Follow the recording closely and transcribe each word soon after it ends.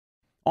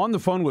On the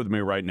phone with me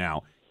right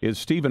now is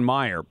Stephen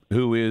Meyer,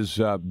 who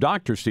is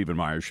Dr. Stephen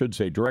Meyer, I should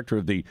say, director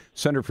of the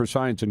Center for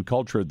Science and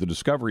Culture at the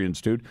Discovery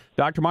Institute.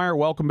 Dr. Meyer,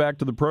 welcome back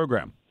to the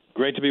program.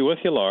 Great to be with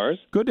you, Lars.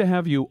 Good to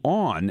have you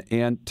on.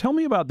 And tell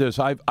me about this.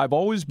 I've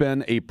always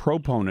been a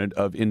proponent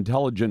of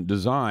intelligent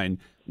design,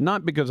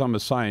 not because I'm a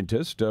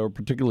scientist or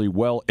particularly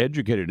well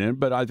educated in it,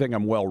 but I think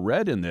I'm well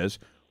read in this.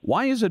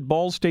 Why is it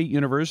Ball State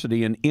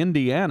University in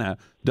Indiana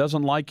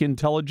doesn't like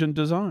intelligent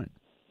design?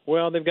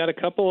 Well, they've got a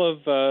couple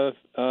of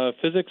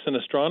physics and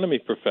astronomy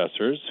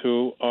professors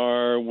who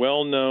are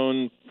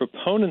well-known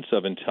proponents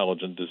of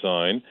intelligent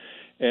design,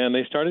 and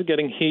they started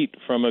getting heat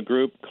from a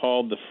group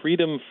called the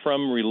Freedom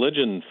from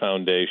Religion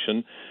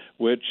Foundation,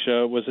 which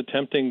was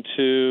attempting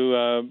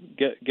to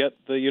get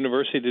the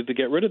university to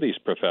get rid of these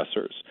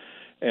professors.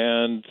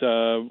 And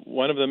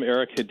one of them,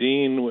 Eric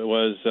Hedin,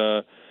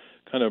 was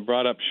kind of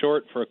brought up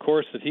short for a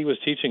course that he was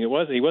teaching. He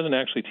wasn't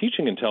actually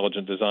teaching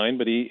intelligent design,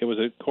 but it was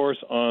a course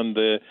on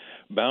the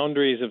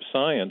boundaries of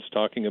science,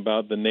 talking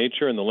about the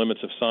nature and the limits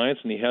of science,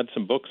 and he had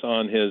some books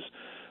on his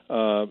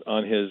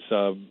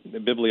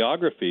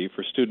bibliography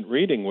for student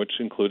reading, which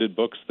included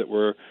books that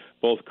were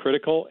both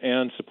critical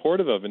and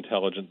supportive of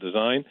intelligent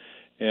design.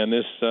 And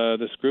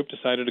this group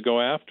decided to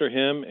go after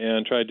him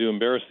and tried to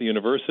embarrass the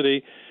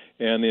university.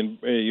 And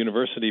the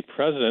university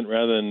president,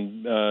 rather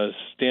than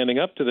standing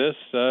up to this,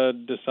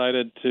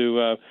 decided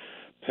to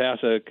pass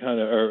a kind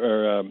of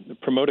or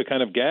promote a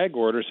kind of gag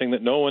order, saying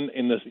that no one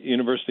in the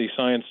university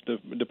science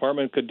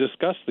department could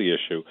discuss the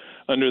issue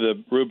under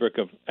the rubric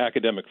of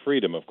academic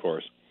freedom, of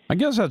course. I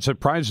guess that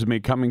surprises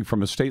me coming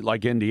from a state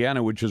like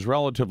Indiana, which is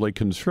relatively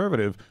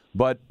conservative,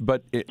 but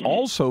it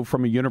also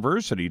from a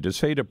university to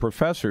say to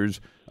professors,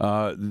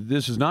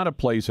 this is not a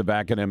place of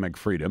academic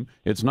freedom.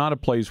 It's not a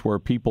place where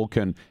people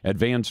can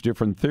advance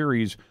different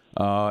theories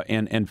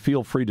and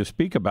feel free to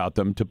speak about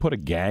them. To put a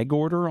gag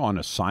order on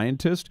a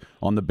scientist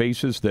on the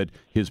basis that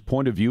his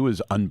point of view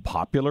is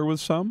unpopular with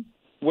some?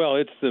 Well,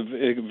 it's the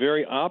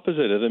very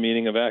opposite of the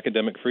meaning of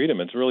academic freedom.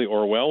 It's really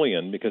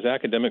Orwellian, because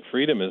academic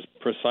freedom is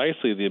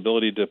precisely the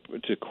ability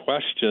to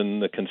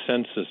question the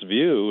consensus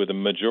view, the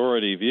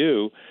majority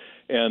view.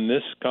 And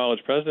this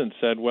college president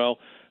said, well,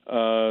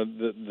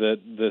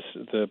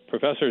 the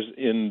professors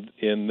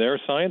in their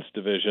science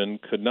division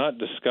could not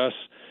discuss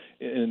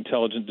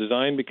intelligent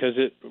design because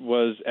it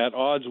was at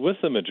odds with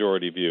the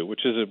majority view,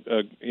 which is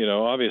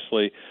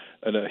obviously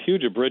a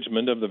huge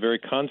abridgment of the very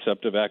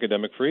concept of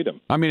academic freedom.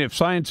 I mean, if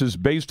science is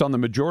based on the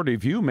majority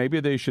view,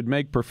 maybe they should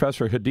make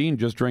Professor Hedin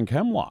just drink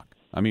hemlock.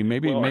 I mean,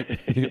 maybe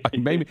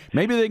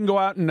they can go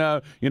out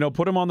and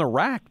put him on the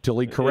rack till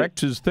he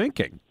corrects his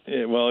thinking.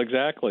 Well,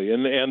 exactly,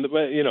 and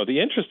the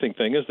interesting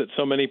thing is that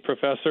so many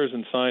professors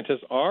and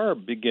scientists are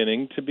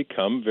beginning to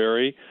become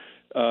very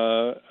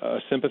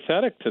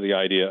sympathetic to the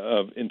idea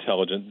of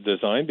intelligent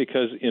design,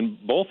 because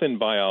both in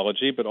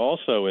biology but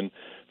also in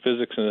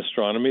physics and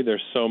astronomy,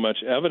 there's so much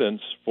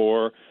evidence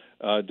for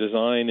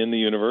design in the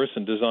universe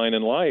and design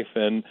in life,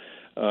 and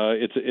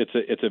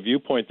it's a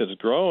viewpoint that's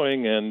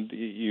growing. And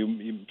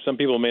some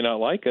people may not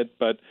like it,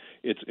 but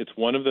it's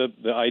one of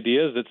the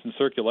ideas that's in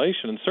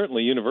circulation. And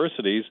certainly,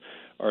 universities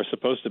are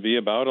supposed to be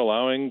about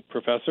allowing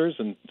professors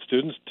and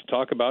students to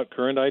talk about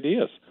current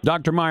ideas.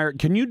 Dr. Meyer,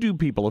 can you do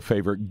people a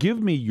favor?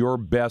 Give me your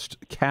best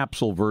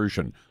capsule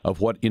version of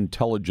what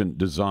intelligent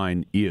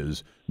design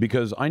is,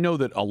 because I know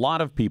that a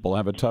lot of people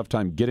have a tough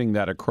time getting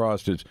that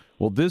across.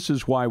 This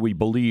is why we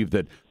believe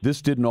that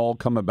this didn't all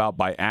come about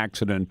by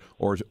accident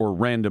or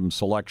random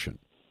selection.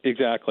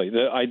 Exactly.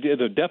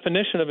 The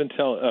definition of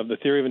the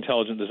theory of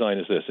intelligent design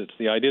is this. It's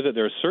the idea that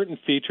there are certain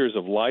features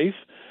of life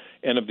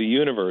and of the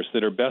universe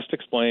that are best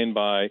explained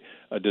by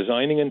a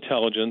designing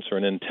intelligence or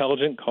an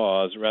intelligent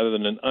cause rather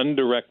than an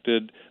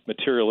undirected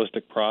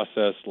materialistic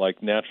process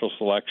like natural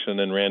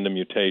selection and random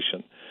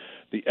mutation.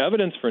 The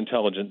evidence for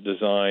intelligent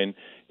design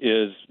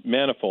is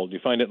manifold. You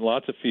find it in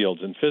lots of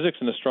fields. In physics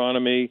and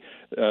astronomy,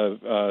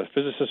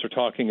 physicists are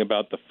talking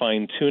about the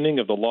fine-tuning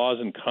of the laws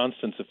and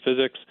constants of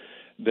physics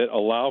that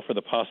allow for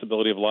the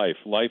possibility of life.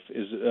 Life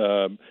is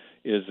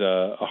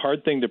a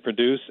hard thing to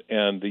produce,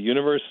 and the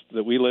universe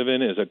that we live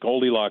in is a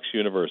Goldilocks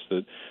universe.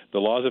 The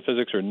laws of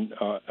physics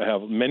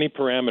have many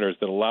parameters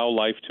that allow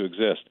life to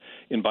exist.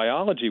 In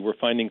biology, we're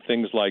finding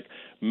things like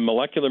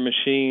molecular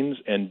machines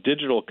and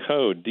digital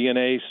code.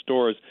 DNA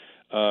stores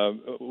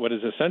what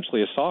is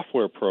essentially a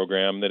software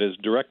program that is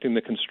directing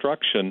the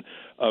construction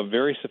of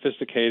very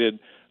sophisticated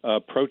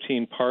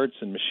protein parts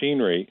and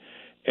machinery.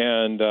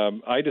 And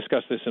I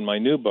discuss this in my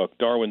new book,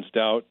 Darwin's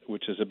Doubt,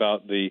 which is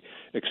about the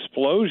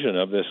explosion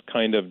of this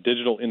kind of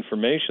digital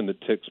information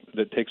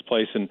that takes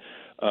place in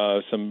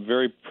some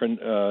very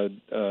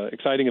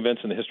exciting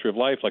events in the history of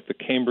life, like the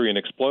Cambrian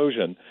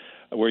explosion,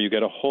 where you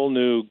get a whole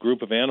new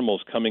group of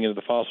animals coming into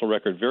the fossil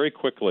record very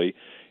quickly.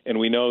 And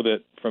we know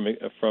that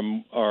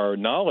from our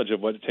knowledge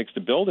of what it takes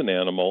to build an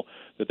animal,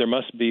 that there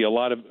must have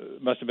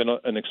been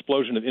an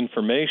explosion of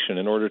information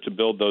in order to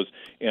build those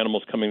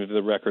animals coming into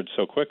the record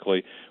so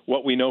quickly.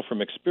 What we know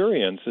from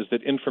experience is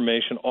that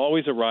information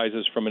always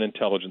arises from an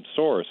intelligent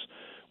source.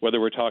 whether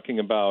we're talking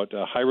about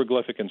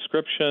hieroglyphic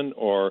inscription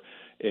or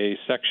a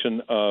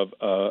section of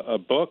a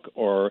book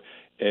or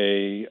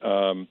a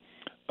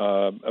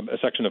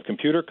section of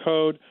computer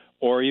code,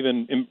 or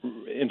even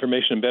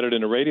information embedded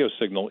in a radio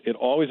signal, it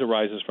always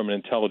arises from an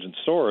intelligent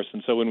source.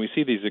 And so when we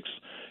see these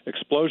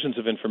explosions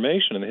of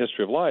information in the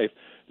history of life,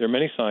 there are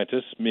many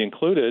scientists, me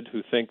included,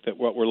 who think that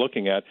what we're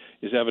looking at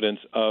is evidence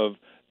of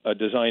a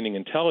designing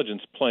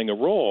intelligence playing a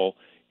role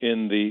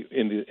in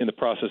the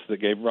process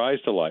that gave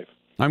rise to life.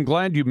 I'm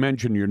glad you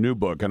mentioned your new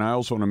book, and I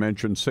also want to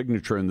mention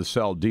Signature in the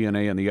Cell,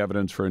 DNA and the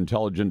Evidence for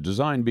Intelligent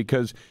Design,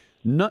 because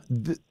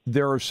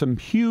there are some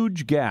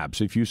huge gaps.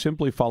 If you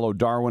simply follow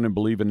Darwin and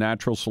believe in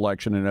natural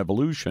selection and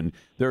evolution,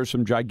 there are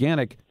some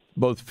gigantic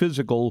both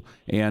physical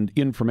and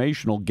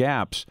informational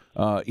gaps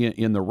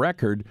in the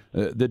record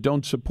that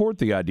don't support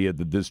the idea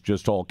that this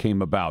just all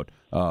came about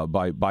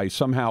by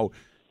somehow,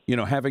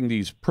 having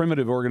these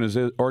primitive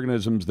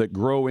organisms that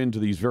grow into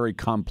these very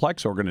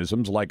complex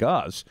organisms like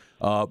us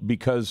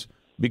because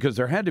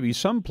there had to be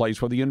some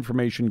place where the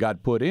information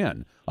got put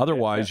in.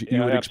 Otherwise,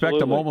 you would expect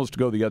them almost to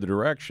go the other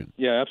direction.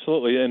 Yeah,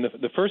 absolutely. And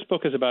the first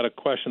book is about a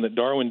question that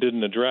Darwin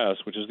didn't address,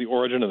 which is the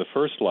origin of the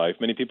first life.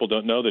 Many people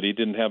don't know that he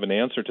didn't have an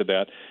answer to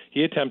that.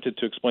 He attempted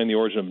to explain the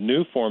origin of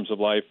new forms of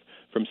life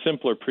from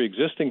simpler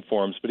pre-existing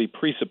forms, but he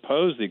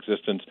presupposed the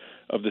existence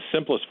of the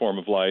simplest form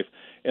of life.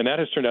 And that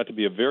has turned out to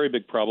be a very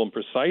big problem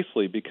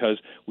precisely because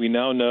we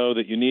now know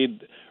that you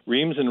need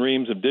reams and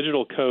reams of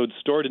digital code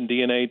stored in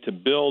DNA to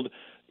build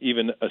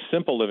even a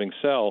simple living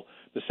cell.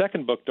 The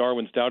second book,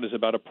 Darwin's Doubt, is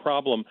about a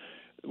problem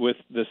with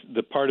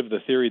the part of the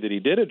theory that he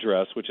did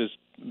address, which is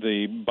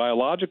the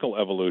biological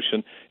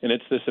evolution, and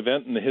it's this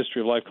event in the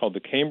history of life called the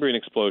Cambrian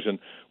explosion,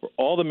 where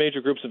all the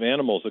major groups of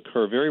animals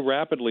occur very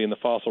rapidly in the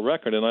fossil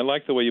record. And I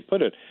like the way you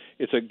put it.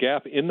 It's a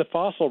gap in the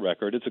fossil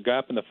record, it's a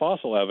gap in the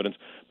fossil evidence,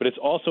 but it's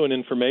also an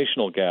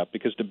informational gap,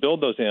 because to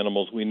build those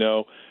animals, we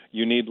know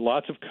you need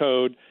lots of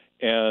code.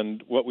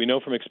 And what we know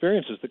from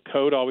experience is that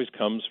code always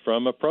comes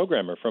from a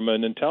programmer, from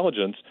an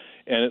intelligence,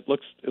 and it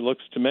looks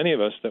to many of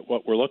us that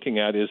what we're looking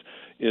at is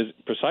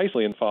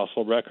precisely in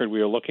fossil record.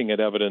 We are looking at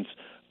evidence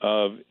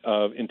of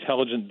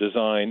intelligent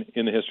design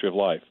in the history of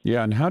life.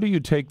 Yeah, and how do you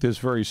take this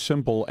very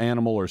simple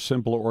animal or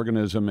simple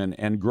organism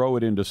and grow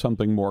it into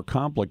something more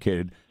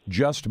complicated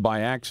just by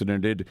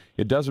accident?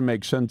 It doesn't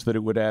make sense that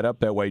it would add up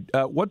that way.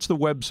 What's the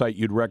website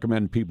you'd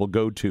recommend people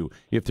go to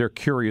if they're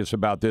curious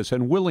about this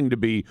and willing to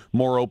be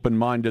more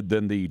open-minded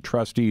than the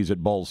trustees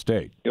at Ball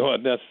State? Oh,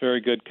 that's a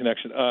very good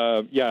connection.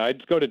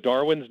 I'd go to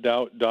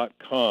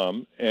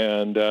darwinsdoubt.com,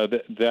 and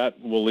that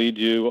will lead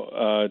you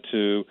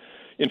to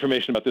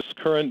information about this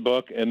current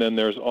book, and then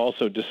there's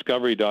also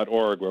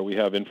discovery.org, where we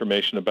have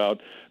information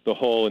about the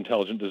whole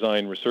intelligent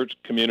design research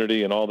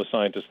community and all the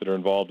scientists that are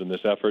involved in this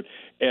effort,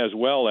 as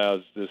well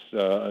as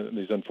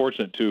these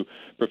unfortunate two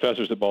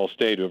professors at Ball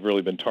State who have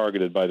really been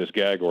targeted by this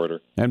gag order.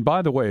 And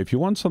by the way, if you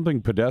want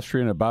something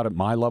pedestrian about at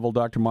my level,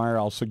 Dr. Meyer,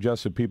 I'll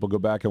suggest that people go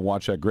back and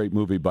watch that great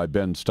movie by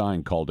Ben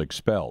Stein called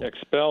Expelled.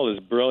 Expelled is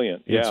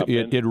brilliant.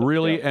 It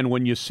really, and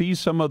when you see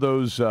some of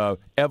those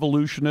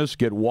evolutionists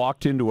get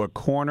walked into a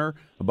corner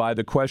by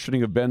the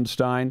questioning of Ben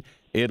Stein,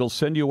 it'll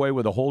send you away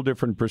with a whole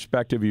different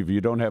perspective if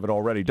you don't have it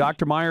already.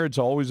 Dr. Meyer, it's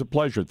always a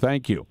pleasure.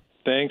 Thank you.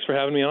 Thanks for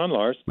having me on,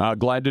 Lars.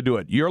 Glad to do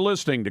it. You're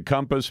listening to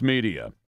Compass Media.